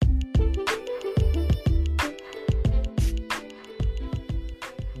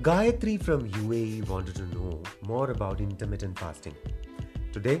Gayatri from UAE wanted to know more about intermittent fasting.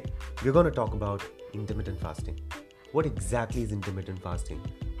 Today, we're going to talk about intermittent fasting. What exactly is intermittent fasting?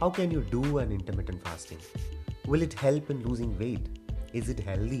 How can you do an intermittent fasting? Will it help in losing weight? Is it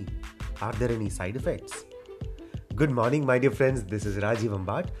healthy? Are there any side effects? Good morning, my dear friends. This is Rajiv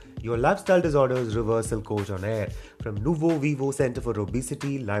Ambat, your lifestyle disorders reversal coach on air from Nuvo Vivo Center for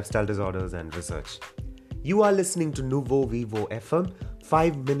Obesity, Lifestyle Disorders and Research. You are listening to Nuvo Vivo FM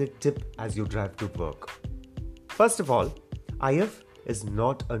 5-minute tip as you drive to work. First of all, IF is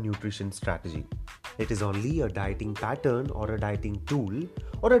not a nutrition strategy. It is only a dieting pattern or a dieting tool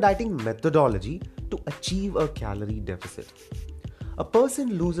or a dieting methodology to achieve a calorie deficit. A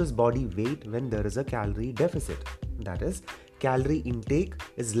person loses body weight when there is a calorie deficit. That is, calorie intake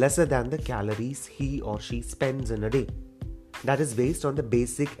is lesser than the calories he or she spends in a day. That is based on the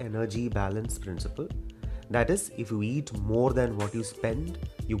basic energy balance principle. That is, if you eat more than what you spend,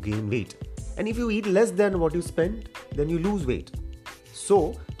 you gain weight. And if you eat less than what you spend, then you lose weight.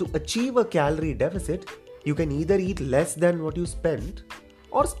 So, to achieve a calorie deficit, you can either eat less than what you spend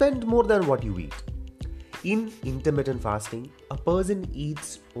or spend more than what you eat. In intermittent fasting, a person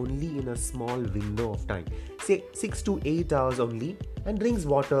eats only in a small window of time, say 6 to 8 hours only, and drinks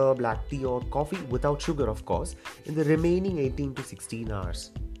water, black tea or coffee without sugar of course, in the remaining 18 to 16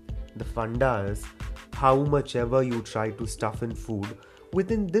 hours. The funda is, how much ever you try to stuff in food,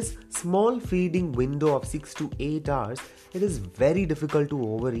 within this small feeding window of 6 to 8 hours, it is very difficult to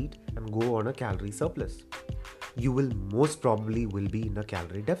overeat and go on a calorie surplus. You will most probably be in a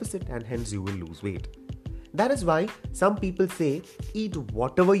calorie deficit and hence you will lose weight. That is why some people say eat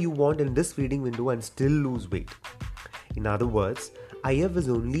whatever you want in this feeding window and still lose weight. In other words, IF is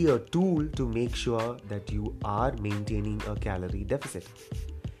only a tool to make sure that you are maintaining a calorie deficit.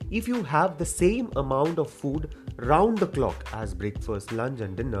 If you have the same amount of food round the clock as breakfast, lunch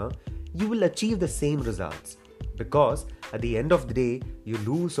and dinner, you will achieve the same results because at the end of the day, you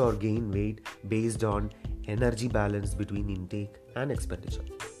lose or gain weight based on energy balance between intake and expenditure.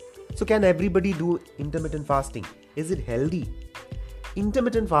 So can everybody do intermittent fasting? Is it healthy?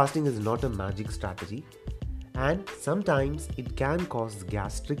 Intermittent fasting is not a magic strategy and sometimes it can cause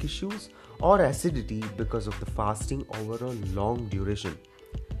gastric issues or acidity because of the fasting over a long duration.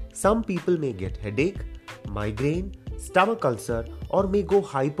 Some people may get headache, migraine, stomach ulcer or may go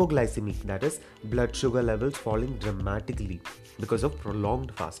hypoglycemic, that is, blood sugar levels falling dramatically because of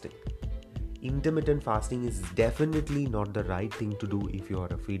prolonged fasting. Intermittent fasting is definitely not the right thing to do if you are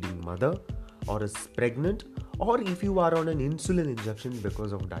a feeding mother or is pregnant or if you are on an insulin injection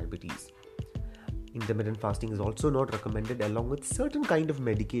because of diabetes. Intermittent fasting is also not recommended along with certain kind of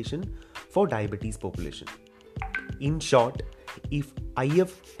medication for diabetes population. In short, if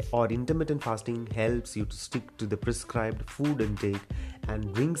IF or intermittent fasting helps you to stick to the prescribed food intake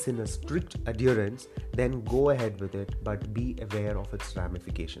and brings in a strict adherence, then go ahead with it, but be aware of its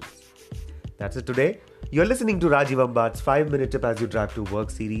ramifications. That's it today. You're listening to Rajiv Ambat's 5-minute tip as you drive to work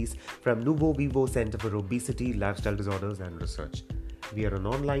series from Nuvo Vivo Center for Obesity, Lifestyle Disorders and Research. We are an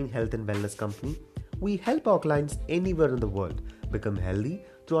online health and wellness company. We help our clients anywhere in the world become healthy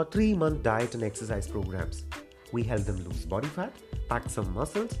through our 3-month diet and exercise programs. We help them lose body fat, pack some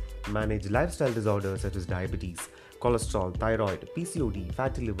muscles, manage lifestyle disorders such as diabetes, cholesterol, thyroid, PCOD,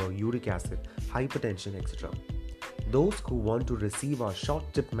 fatty liver, uric acid, hypertension, etc. Those who want to receive our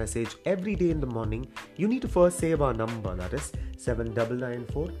short tip message every day in the morning, you need to first save our number, that is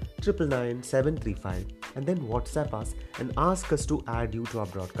 7994 999 735, and then WhatsApp us and ask us to add you to our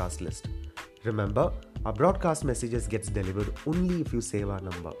broadcast list. Remember, our broadcast messages gets delivered only if you save our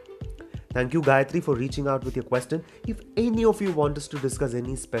number. Thank you, Gayatri, for reaching out with your question. If any of you want us to discuss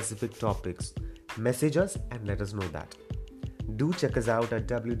any specific topics, message us and let us know that. Do check us out at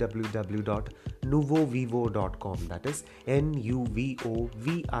www.nuvovivo.com, that is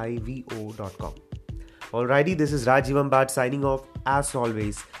nuvovivo.com. Alrighty, this is Rajiv Ambat signing off. As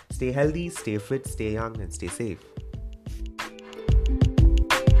always, stay healthy, stay fit, stay young and stay safe.